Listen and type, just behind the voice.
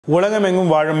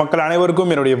உலகமெங்கும் வாழும் மக்கள்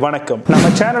அனைவருக்கும் என்னுடைய வணக்கம். நம்ம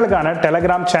சேனலுக்கான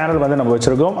டெலிகிராம் சேனல் வந்து நம்ம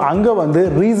வச்சிருக்கோம். அங்க வந்து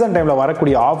ரீசன்ட் டைம்ல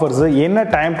வரக்கூடிய ஆஃபர்ஸ் என்ன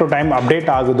டைம் டு டைம் அப்டேட்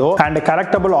ஆகுதோ and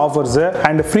correctable offers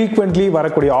and frequently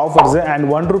வரக்கூடிய ஆஃபர்ஸ் அண்ட்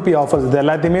 ₹1 ஆஃபர்ஸ் இது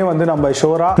எல்லாத்தையுமே வந்து நம்ம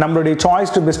ஷோரா நம்மளுடைய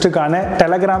சாய்ஸ் டு பெஸ்ட்டுக்கான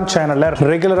டெலிகிராம் சேனல்ல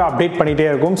ரெகுலரா அப்டேட் பண்ணிட்டே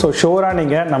இருக்கும். ஸோ ஷோரா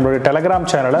நீங்க நம்மளுடைய டெலிகிராம்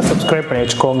சேனலை சப்ஸ்கிரைப் பண்ணி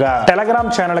வச்சுக்கோங்க.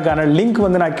 டெலிகிராம் சேனலுக்கான லிங்க்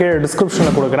வந்து நான் கீழே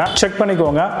டிஸ்கிரிப்ஷன்ல கொடுக்குறேன், செக்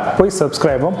பண்ணிக்கோங்க, போய்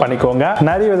சப்ஸ்கிரைபும் பண்ணிக்கோங்க.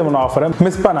 நிறைய விதமான ஆஃபரை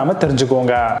மிஸ் பண்ணாம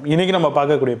தெரிஞ்சுக்கோங்க. இன்னைக்கு நம்ம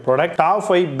பார்க்கக்கூடிய ப்ராடக்ட் டாப்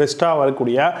 5 பெஸ்டா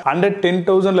வரக்கூடிய அண்டர்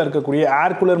 10,000ல இருக்கக்கூடிய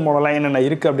ஏர் கூலர் மாடலா என்னென்ன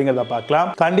இருக்கு அப்படிங்கறத பார்க்கலாம்.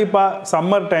 கண்டிப்பா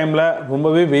சம்மர் டைம்ல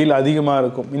ரொம்பவே வெயில் அதிகமா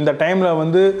இருக்கும். இந்த டைம்ல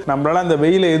வந்து நம்மளால அந்த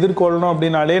வெயிலை எதிர்கொள்ளணும்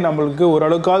அப்படின்னாலே நம்மளுக்கு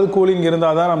ஓரளவுக்காவது கூலிங்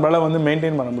இருந்தால் தான் நம்மளால வந்து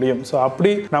மெயின்டைன் பண்ண முடியும். ஸோ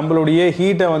அப்படி நம்மளுடைய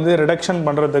ஹீட்டை வந்து ரிடக்ஷன்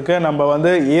பண்றதுக்கு நம்ம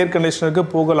வந்து ஏர் கண்டிஷனருக்கு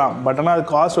போகலாம். பட் ஆனால் அது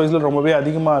காஸ்ட் வைஸ்ல ரொம்பவே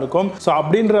அதிகமா இருக்கும். ஸோ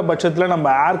அப்படின்ற பட்சத்தில்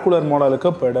நம்ம ஏர் கூலர்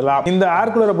மாடலுக்கு போயிடலாம். இந்த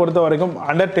ஏர் கூலரை பொறுத்த வரைக்கும்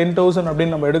அண்டர் 10,000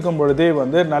 அப்படின்னு நம்ம எடுக்கும் பொழுதே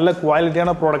வந்து நல்ல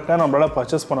குவாலிட்டியான ப்ராடக்ட்டா நம்மளால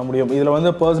பர்ச்சேஸ் பண்ண முடியும். இதுல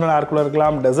வந்து பர்சனல் ஏர் கூலர்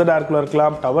இருக்கலாம், டெசர்ட் ஏர் கூலர்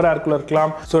இருக்கலாம், டவர் ஏர் கூலர்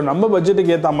இருக்கலாம். ஸோ நம்ம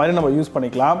பட்ஜெட்டுக்கு ஏற்ற மாதிரி நம்ம யூஸ்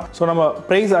பண்ணிக்கலாம். ஸோ நம்ம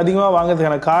பிரைஸ் அதிகமாக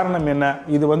வாங்குறதுக்கான காரணம் என்ன?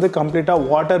 இது வந்து கம்ப்ளீட்டா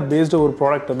வாட்டர் பேஸ்டு ஒரு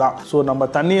ப்ராடக்ட் தான். ஸோ நம்ம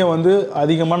தண்ணியை வந்து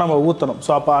அதிகமாக நம்ம ஊற்றணும்.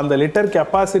 ஸோ அப்போ அந்த லிட்டர்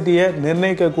கெப்பாசிட்டியை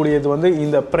நிர்ணயிக்கக்கூடியது வந்து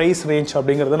இந்த பிரைஸ் ரேஞ்ச்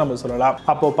அப்படிங்கிறத நம்ம சொல்லலாம்.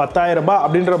 அப்போ 10,000 ரூபாய்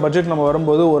அப்படின்ற பட்ஜெட் நம்ம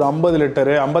வரும்போது ஒரு 50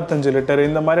 லிட்டர் 55 லிட்டர்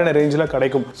இந்த மாதிரியான ரேஞ்சில்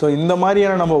கிடைக்கும். ஸோ இந்த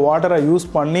மாதிரியான நம்ம வாட்டரை யூஸ்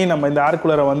பண்ணி நம்ம இந்த ஏர்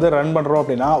கூலரை வந்து ரன் பண்றோம்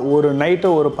அப்படின்னா ஒரு நைட்டு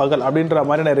ஒரு பகல் அப்படின்ற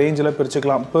மாதிரியான ரேஞ்சில்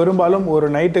பிரிச்சுக்கலாம். பெரும்பாலும் ஒரு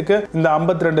நைட்டுக்கு இந்த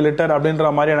 52 லிட்டர் அப்படின்ற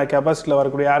மாதிரியான கெப்பாசிட்டியில்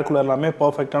வரக்கூடிய ஏர் கூலர் எல்லாமே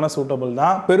பர்ஃபெக்டான சூட்டபிள்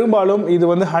தான். பெரும்பாலும் இது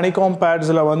வந்து ஹனிகாம்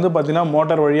பேட்ஸ்ல வந்து பார்த்தீங்கன்னா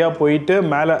மோட்டார் வழியா போயிட்டு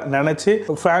மேலே நினைச்சு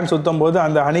ஃபேன் சுத்தும் போது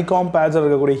அந்த ஹனிகாம் பேட்ஸ்ல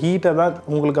இருக்கக்கூடிய ஹீட்டை தான்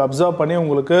உங்களுக்கு அப்சர்வ் பண்ணி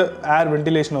உங்களுக்கு ஏர்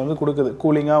வென்டிலேஷன் வந்து கொடுக்குது,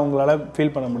 கூலிங்கா உங்களால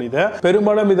ஃபீல் பண்ண முடியுது.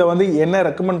 பெரும்பாலும் இதை வந்து என்ன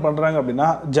ரெக்கமெண்ட் பண்றாங்க அப்படின்னா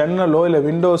ஜன்னலோ இல்லை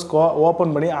விண்டோஸ்க்கோ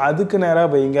ஓப்பன் பண்ணி அதுக்கு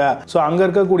நேராக வைங்க. ஸோ அங்கே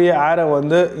இருக்கக்கூடிய ஏரை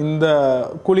வந்து இந்த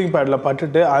கூலிங் பேட்ல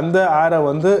பட்டுட்டு அந்த ஏரை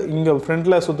வந்து இங்க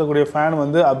ஃப்ரண்ட்ல சுத்தக்கூடிய ஃபேன்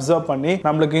வந்து அப்சர்வ் பண்ணி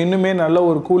நம்மளுக்கு இன்னுமே நல்ல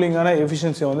ஒரு கூலிங்கான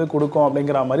எஃபிஷியன்சி வந்து கொடுக்கும்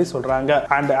அப்படிங்கிற மாதிரி சொல்றாங்க.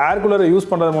 அண்ட் ஏர் கூலரை யூஸ்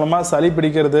பண்றது மூலமா சளி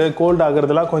பிடிக்கிறது, கோல்ட்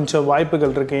ஆகுறதுலாம் கொஞ்சம்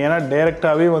வாய்ப்புகள் இருக்கு. ஏன்னா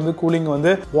டைரக்டாவே வந்து கூலிங்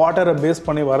வந்து வாட்டரை பேஸ்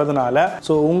பண்ணி வரதுனால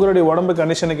ஸோ உங்களுடைய உடம்பு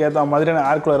கண்டிஷனுக்கு ஏற்ற மாதிரியான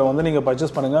ஏர் கூலரை வந்து நீங்க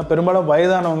பர்ச்சேஸ் பண்ணுங்க. பெரும்பாலும்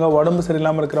வயதானவங்க உடம்பு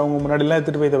சரியில்லாம இருக்கிறவங்க முன்னாடி எல்லாம்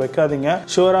எடுத்துட்டு போய் இதை வைக்காதீங்க.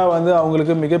 ஷூரா வந்து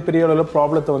அவங்களுக்கு மிகப்பெரிய அளவில்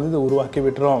ப்ராப்ளத்தை வந்து இது உருவாக்கி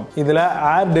விட்டுரும். இதுல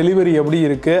ஏர் டெலிவரி எப்படி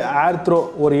இருக்கு, ஏர் த்ரோ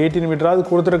ஒரு 18 மீட்டராவது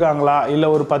கொடுத்துருக்காங்களா இல்ல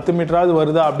ஒரு 10 மீட்டராவது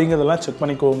வருதா அப்படிங்கிறதெல்லாம் செக்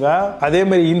பண்ணிக்கோங்க. அதே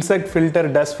மாதிரி இன்செக்ட் ஃபில்டர்,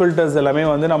 டஸ்ட் ஃபில்டர்ஸ் எல்லாமே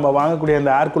வந்து நம்ம வாங்கக்கூடிய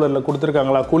அந்த ஏர் கூலர்ல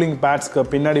கொடுத்துருக்காங்களா, கூலிங் பேட்ஸ்க்கு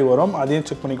பின்னாடி வரும், அதையும்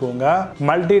செக் பண்ணிக்கோங்க.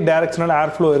 மல்டி டைரக்ஷனல்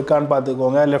ஏர் ஃப்ளோ இருக்கான்னு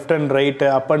பார்த்துக்கோங்க. Left and right,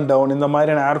 up and down இந்த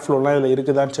மாதிரியான ஏர் ஃப்ளோலாம் இதில்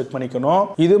இருக்குதான்னு செக் பண்ணிக்கணும்.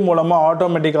 இது மூலமா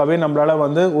ஆட்டோமேட்டிக்காவே நம்மளால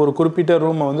வந்து ஒரு குறிப்பிட்ட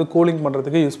ரூமை வந்து கூலிங்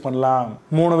பண்றதுக்கு யூஸ் பண்ணலாம்.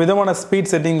 3 விதமான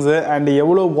ஸ்பீட் செட்டிங்ஸ் அண்ட்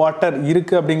எவ்வளவு வாட்டர்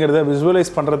இருக்கு அப்படிங்கறத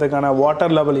விசுவலைஸ் பண்றதுக்கான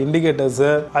வாட்டர் லெவல் இண்டிகேட்டர்ஸ்,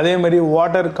 அதே மாதிரி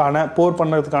வாட்டருக்கான போர்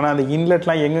பண்றதுக்கான அந்த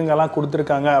இன்லெட்லாம் எங்கெங்கெல்லாம்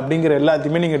கொடுத்துருக்காங்க அப்படிங்கிற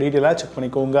எல்லாத்தையுமே நீங்க டீடைலா செக்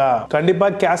பண்ணிக்கோங்க. கண்டிப்பா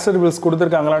கேஸ்டர் பில்ஸ்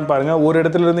கொடுத்துருக்காங்களான்னு பாருங்க. ஒரு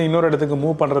இடத்துல இருந்து இன்னொரு இடத்துக்கு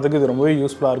மூவ் பண்றதுக்கு இது ரொம்பவே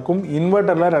யூஸ்ஃபுல்லா இருக்கும்.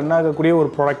 இன்வெர்டர்ல ரன் ஆகக்கூடிய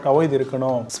ஒரு ப்ராடக்டாவும் இது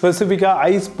இருக்கணும். ஸ்பெசிஃபிக்கா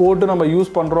ஐஸ் போட்டு நம்ம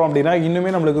யூஸ் பண்றோம் அப்படின்னா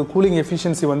இன்னுமே நம்மளுக்கு கூலிங்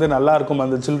எஃபிஷியன்சி வந்து நல்லா இருக்கும்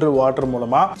அந்த சில்ட்ரு வாட்டர்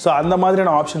மூலமா. ஸோ அந்த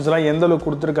மாதிரியான ஆப்ஷன்ஸ் எல்லாம் எந்த அளவுக்கு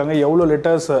கொடுத்துருக்காங்க, எவ்வளவு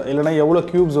லிட்டர்ஸ் இல்லைன்னா எவ்வளவு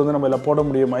கியூப்ஸ் வந்து நம்ம போட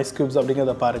முடியும் ஐஸ் கியூப்ஸ்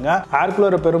அப்படிங்கிறத பாருங்க. ஏர்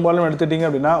கூலரை பெரும்பாலும் எடுத்துட்டீங்க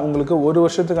அப்படின்னா உங்களுக்கு 1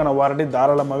 வருஷத்துக்கான வாரண்டி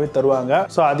தாராளமாவே தருவாங்க.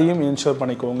 ஸோ அதையும் இன்ஷூர்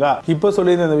பண்ணிக்கோங்க. இப்போ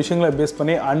சொல்லி இந்த விஷயங்களை பேஸ்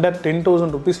பண்ணி அண்டர்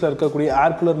 10,000 ருபீஸ்ல இருக்கக்கூடிய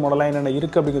ஏர் கூலர் மாடலா என்னென்ன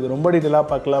இருக்கு அப்படிங்கிறது ரொம்ப டீடைலா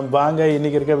பார்க்கலாம். வாங்க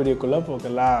இன்னைக்கு இருக்க வீடியோக்குள்ள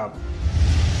போகலாம்.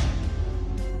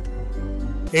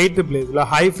 8th பிளேஸ்ல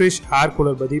ஹை ஃப்ரெஷ் ஏர்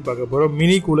கூலர் பத்தி பார்க்க போறோம்.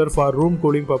 Mini cooler for room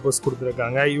cooling purpose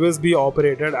கொடுத்துருக்காங்க. USB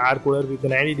operated air cooler with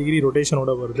 90 degree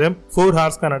ரொட்டேஷனோட வருது. 4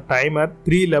 ஹார்ஸ்க்கான timer,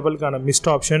 3 லெவலுக்கான mist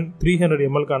option, 300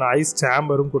 ml ice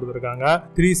சேம்பரும் கொடுத்துருக்காங்க.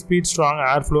 3 speed strong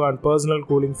air flow and personal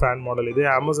cooling fan model. இது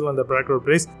Amazon அந்த product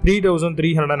price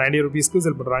 3,390 ரூபீஸ்க்கு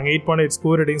செல் பண்றாங்க. 8.8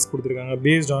 score ratings கொடுத்துருக்காங்க.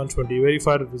 Based on 20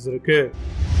 verified reviews இருக்கு.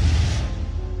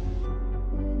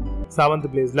 7th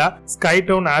பிளேஸ்ல sky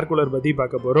down air cooler பத்தி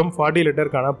பார்க்க போறோம். 40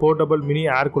 லிட்டருக்கான portable mini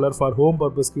air cooler for home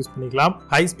purpose use பண்ணிக்கலாம்.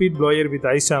 High speed blower with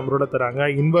ice சாம்பரோட தராங்க.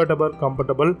 Invertible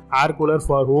comfortable air cooler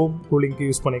for home கூலிங்க்கு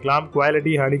use பண்ணிக்கலாம்.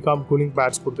 Quality honeycomb cooling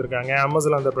bats கொடுத்துருக்காங்க.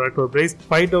 Amazon அந்த ப்ராடக்ட் பிரைஸ்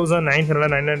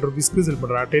 5,999 ரூபீஸ்க்கு செல்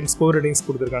பண்றாங்க. 10 score ratings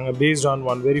கொடுத்துருக்காங்க. பேஸ்ட் ஆன்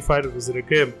 1 வெரிஃபைட் ரிவ்யூஸ்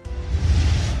இருக்கு.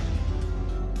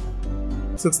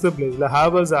 6th பிளேஸ்ல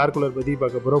Havells air cooler பத்தி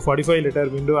பார்க்க போறோம். 45 litre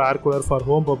window air cooler for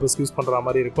home purpose use பண்ற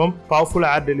மாதிரி இருக்கும். Powerful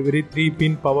air delivery,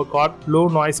 3-pin power card, low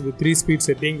noise with 3 speed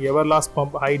setting, எவர்லாஸ்ட்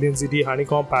pump, high density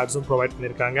honeycomb பேட்ஸும் provide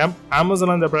பண்ணிருக்காங்க.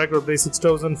 Amazon அந்த ப்ராடக்ட் பிரைஸ்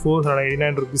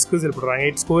 6,489 ரூபீஸ்க்கு செல் பண்றாங்க.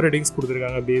 8 ஸ்கோர் ரேட்டிங்ஸ்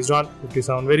கொடுத்துருக்காங்க. பேஸ்ட் ஆன்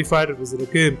 57 வெரிஃபைட் ரிவ்யூஸ்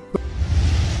இருக்கு.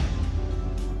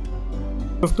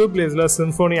 5th பிளேஸ்ல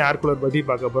symphony air cooler பத்தி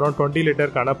பார்க்க போறோம். 20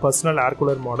 லிட்டருக்கான personal air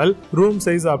cooler model. Room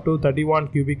size up to 31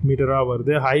 cubic மீட்டரா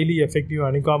வருது. Highly effective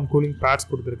honeycomb cooling bats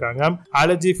கொடுத்திருக்காங்க.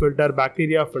 Allergy filter,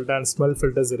 bacteria filter and smell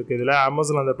filters இருக்கு. இதுல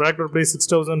Amazon அந்த ப்ராடக்ட் பிரைஸ்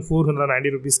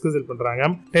 6490 ரூபீஸ்க்கு சேல்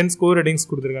பண்றாங்க. 10 ஸ்கோர் ரேட்டிங்ஸ்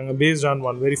கொடுத்திருக்காங்க. பேஸ்ட் ஆன்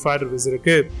 1 வெரிஃபைட் ரிவ்யூஸ்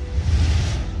இருக்கு.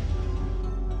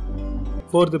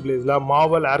 4th பிளேஸ்ல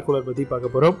மாவல் air cooler பத்தி பார்க்க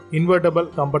போறோம். Invertible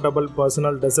comfortable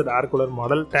personal dessert air cooler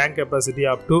model. Tank capacity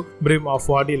up to brim of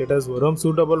 40 liters வரும்.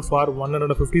 Suitable for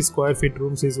 150 square feet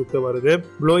room சைஸ்க்கு வருது.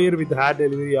 Blower with hair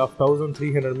delivery of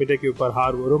 1300 metre cube per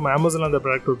hour வரும். Amazon அந்த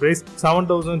product price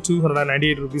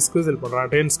 7298 ரூபீஸ்க்கு sale பண்றாங்க.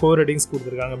 10 score ratings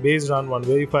கொடுத்திருக்காங்க. Based on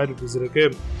 1 verified reviews இருக்கு.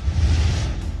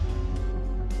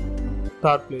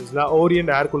 3rd பிளேஸ்ல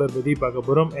orient air cooler பத்தி பார்க்க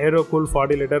போறோம். AirCooler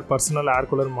 40 litre personal air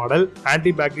cooler model.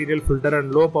 Anti bacterial filter and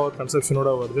low power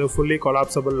கன்சப்ஷனோட வருது. Fully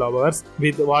collapsible lovers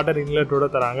with water இன்லெட்டோட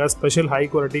தராங்க. Special high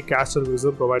quality castor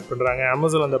வியூஸும் provide பண்றாங்க.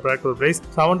 Amazon அந்த product price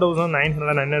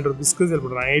 7999 ரூபீஸ்க்கு sale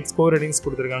பண்றாங்க. 8 ஸ்கோர் ரேட்டிங்ஸ்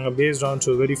கொடுத்திருக்காங்க. Based on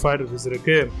verified reviews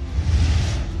இருக்கு.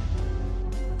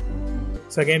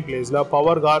 2nd பிளேஸ்ல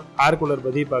power card air cooler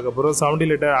பத்தி பார்க்க போறோம். 70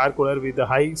 litre air cooler with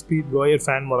high speed blower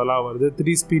fan மாடலா வருது.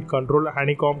 3 speed control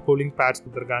honeycomb cooling bats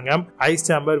கொடுத்திருக்காங்க. Ice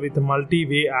chamber with multi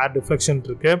way air deflection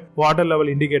இருக்கு. வாட்டர்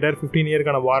லெவல் இண்டிகேட்டர் 15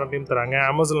 இயர்க்கான வாரண்டியும் தராங்க.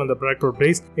 Amazon அந்த ப்ராடக்ட்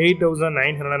பிரைஸ்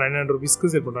 8999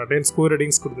 ரூபீஸ்க்கு சேல் பண்றாங்க. 10 ஸ்கோர்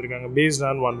ரேட்டிங்ஸ் கொடுத்திருக்காங்க. பேஸ்ட்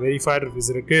ஆன் 1 வெரிஃபைட்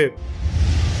ரிவ்யூஸ் இருக்கு.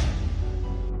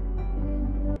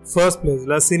 1st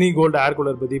பிளேஸ்ல சினி கோல்ட் ஏர்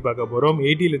கூலர் பத்தி பார்க்க போறோம்.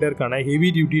 80 லிட்டருக்கான heavy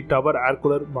duty tower air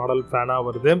cooler model ஃபேனா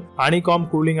வருது. Honeycomb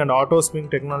cooling and auto swing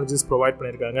technologies provide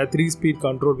பண்ணிருக்காங்க. 3 speed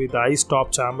control with ice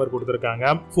top chamber கொடுத்திருக்காங்க.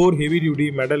 4 heavy duty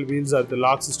metal wheels at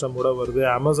lock system கூட வருது.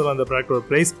 Amazon அந்த ப்ராடக்ட்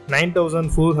பிரைஸ்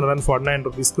 9449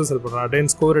 ரூபீஸ்க்கு சேல் பண்றாங்க.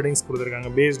 10 ஸ்கோர் ரேட்டிங்ஸ்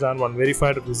கொடுத்திருக்காங்க. Based on 1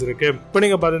 verified reviews இருக்கு. இப்போ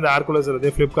நீங்க பார்த்து இந்த ஏர் கூலர்ஸ்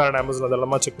எல்லாத்தையும் Flipkart and Amazon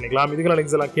அதெல்லாம் செக் பண்ணிக்கலாம். இதுக்கான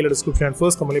லிங்க்ஸ் எல்லாம் கீழே டிஸ்கிரிப்ஷன்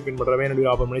ஃபர்ஸ்ட் கமெண்ட்ல பின் பண்றேன். என்னோட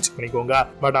ஆஃபர் பண்ணி செக் பண்ணிக்கோங்க.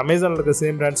 பட் Amazon இருக்க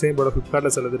சேம் பிராண்ட் சேம் ப்ராடக்ட்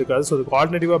Flipkartல செல்லது இருக்காது. ஸோ அதுக்கு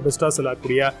ஆல்டர்னேட்டிவா பெஸ்டா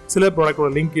செல்லக்கூடிய சில ப்ராடக்டோட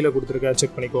லிங்க் கீழே கொடுத்துருக்கேன்.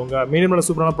 செக் பண்ணிக்கோங்க. மீண்டும்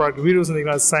சூப்பரான product videos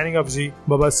signing off G.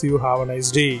 Baba, see you, have a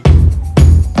nice day.